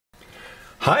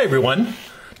Hi everyone.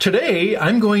 Today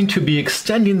I'm going to be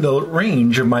extending the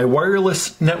range of my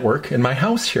wireless network in my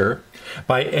house here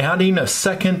by adding a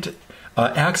second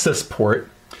access port.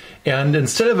 And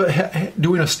instead of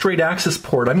doing a straight access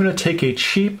port, I'm going to take a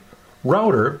cheap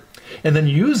router and then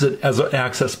use it as an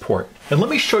access port. And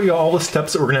let me show you all the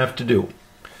steps that we're going to have to do.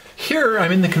 Here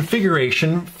I'm in the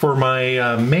configuration for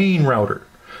my main router.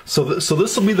 So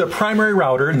this will be the primary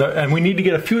router, and we need to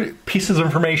get a few pieces of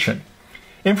information.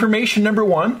 Information number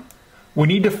one, we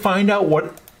need to find out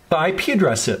what the IP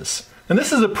address is. And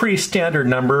this is a pretty standard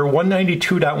number,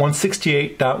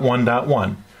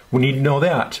 192.168.1.1. We need to know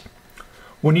that.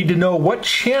 We need to know what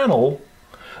channel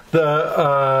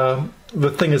the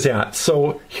thing is at.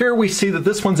 So here we see that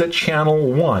this one's at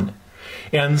channel 1.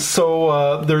 And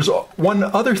so there's one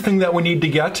other thing that we need to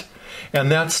get,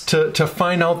 and that's to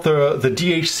find out the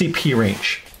DHCP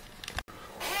range.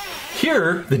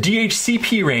 Here, the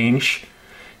DHCP range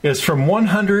is from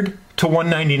 100 to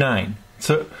 199.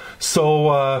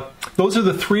 So those are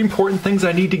the three important things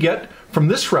I need to get from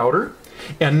this router.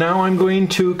 And now I'm going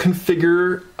to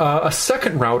configure a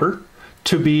second router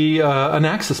to be an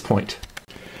access point.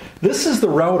 This is the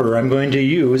router I'm going to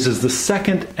use as the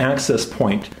second access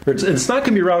point. It's not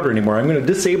going to be a router anymore. I'm going to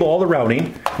disable all the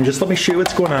routing and just let me show you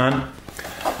what's going on.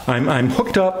 I'm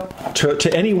hooked up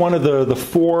to any one of the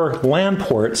four LAN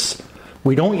ports.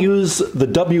 We don't use the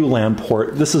WLAN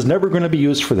port. This is never going to be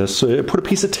used for this. So I put a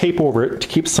piece of tape over it to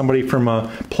keep somebody from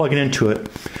plugging into it,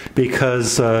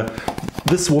 because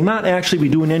this will not actually be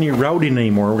doing any routing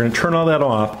anymore. We're going to turn all that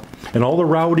off, and all the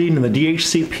routing and the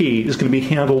DHCP is going to be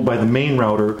handled by the main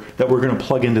router that we're going to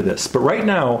plug into this. But right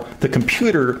now, the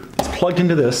computer is plugged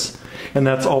into this, and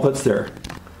that's all that's there.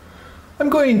 I'm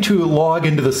going to log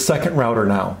into the second router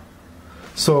now.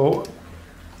 So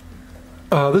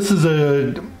this is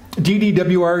a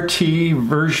DD-WRT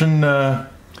version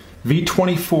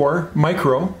V24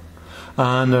 micro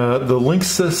on the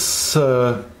Linksys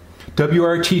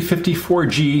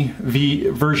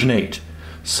WRT54G version 8.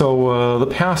 So the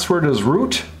password is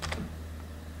root,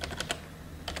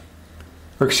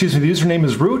 or excuse me, the username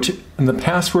is root, and the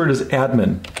password is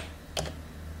admin.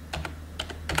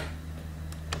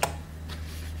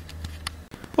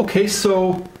 Okay,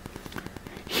 so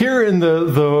here in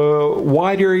the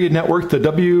wide area network, the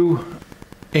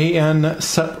WAN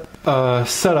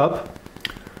setup,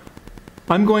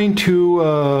 I'm going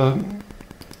to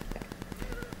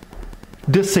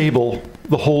disable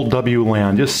the whole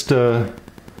WLAN. Just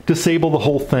disable the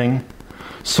whole thing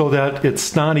so that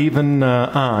it's not even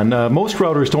on. Most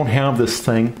routers don't have this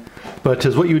thing, but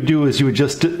what you would do is you would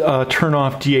just turn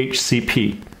off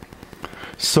DHCP.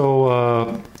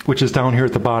 So, which is down here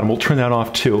at the bottom. We'll turn that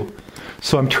off too.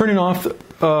 So I'm turning off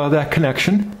that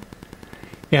connection,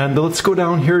 and let's go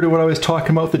down here to what I was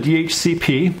talking about, the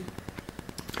DHCP,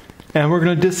 and we're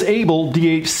going to disable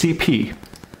DHCP.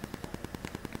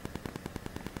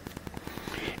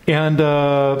 And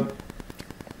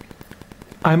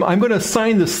I'm going to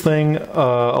assign this thing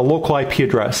a local IP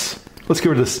address. Let's get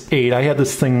rid of this 8. I had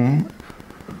this thing.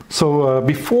 So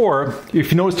before,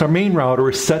 if you noticed, our main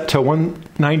router is set to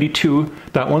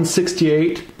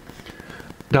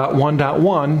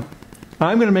 192.168.1.1.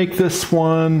 I'm going to make this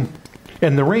one,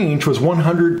 and the range was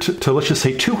 100 to let's just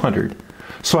say 200.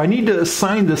 So I need to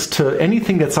assign this to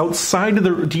anything that's outside of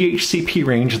the DHCP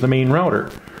range of the main router.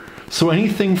 So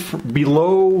anything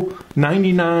below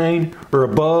 99 or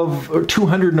above, or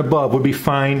 200 and above would be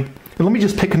fine. And let me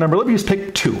just pick a number. Let me just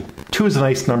pick 2. 2 is a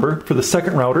nice number for the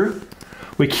second router.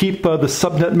 We keep the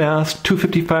subnet mask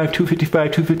 255,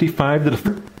 255,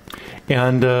 255,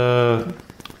 and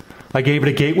I gave it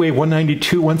a gateway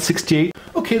 192.168.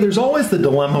 Okay, there's always the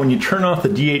dilemma when you turn off the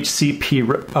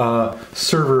DHCP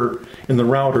server in the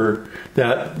router,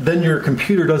 that then your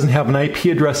computer doesn't have an IP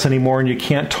address anymore and you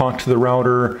can't talk to the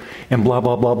router and blah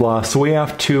blah blah blah. So we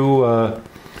have to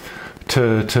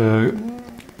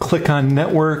click on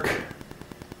network,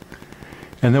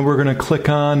 and then we're going to click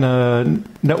on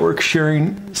Network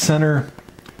Sharing Center.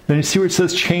 Then you see where it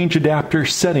says Change Adapter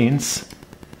Settings.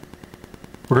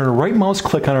 We're going to right mouse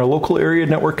click on our local area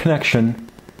network connection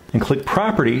and click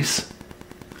Properties.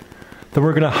 Then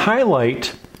we're going to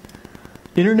highlight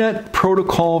Internet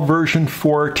Protocol version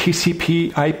 4 TCP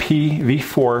IP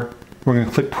v4. We're going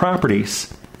to click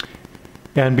Properties.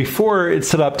 And before it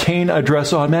said obtain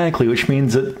address automatically, which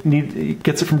means it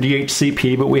gets it from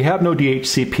DHCP, but we have no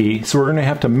DHCP, so we're going to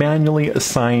have to manually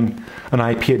assign an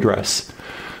IP address.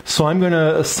 So I'm going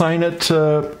to assign it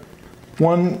to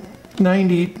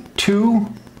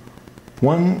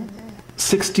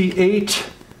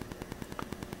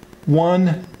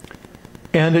 192.168.1,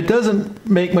 and it doesn't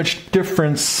make much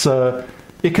difference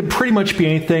it could pretty much be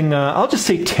anything. I'll just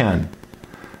say 10.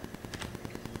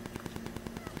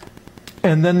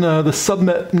 And then the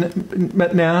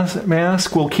subnet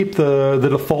mask will keep the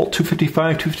default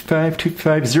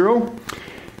 255.255.250.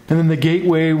 And then the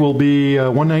gateway will be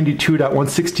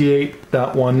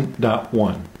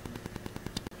 192.168.1.1.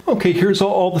 Okay, here's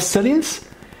all the settings.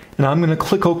 And I'm going to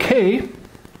click OK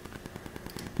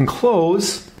and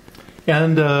close.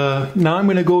 And now I'm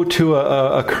going to go to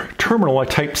a terminal. I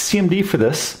type CMD for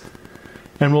this.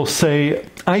 And we'll say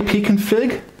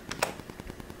ipconfig.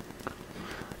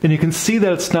 And you can see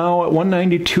that it's now at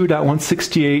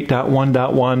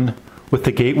 192.168.1.1 with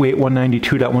the gateway at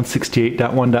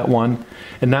 192.168.1.1.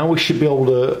 And now we should be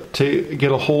able to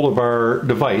get a hold of our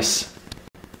device.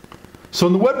 So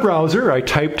in the web browser, I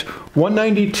typed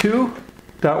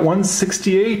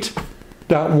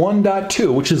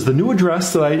 192.168.1.2, which is the new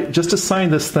address that I just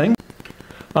assigned this thing.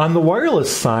 On the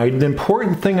wireless side, the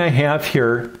important thing I have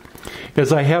here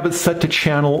is I have it set to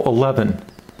channel 11.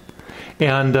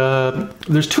 And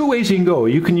there's two ways you can go.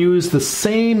 You can use the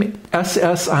same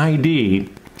SSID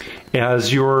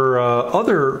as your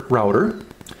other router,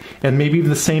 and maybe even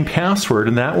the same password.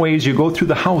 And that way, as you go through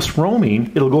the house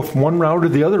roaming, it'll go from one router to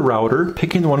the other router,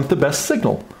 picking the one with the best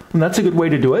signal. And that's a good way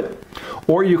to do it.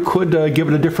 Or you could give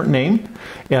it a different name.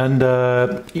 And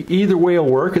either way will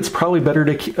work. It's probably better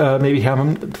to maybe have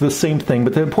them to the same thing.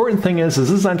 But the important thing is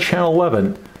this is on channel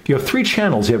 11. You have three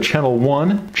channels. You have channel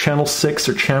 1, channel 6,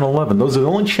 or channel 11. Those are the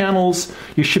only channels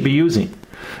you should be using,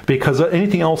 because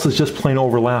anything else is just plain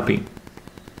overlapping.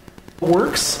 It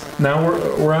works. Now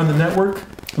we're on the network.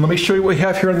 And let me show you what we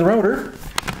have here on the router.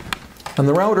 On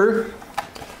the router,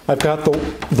 I've got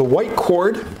the white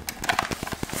cord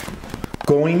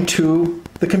going to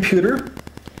the computer,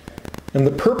 and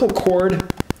the purple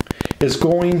cord is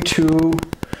going to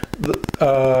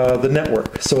the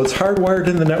network. So it's hardwired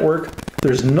in the network.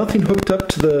 There's nothing hooked up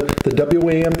to the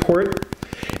WAN port,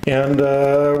 and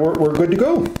we're good to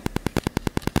go.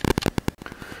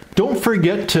 Don't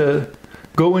forget to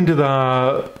go into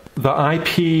the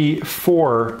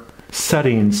IP4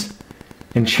 settings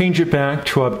and change it back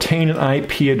to obtain an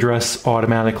IP address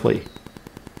automatically.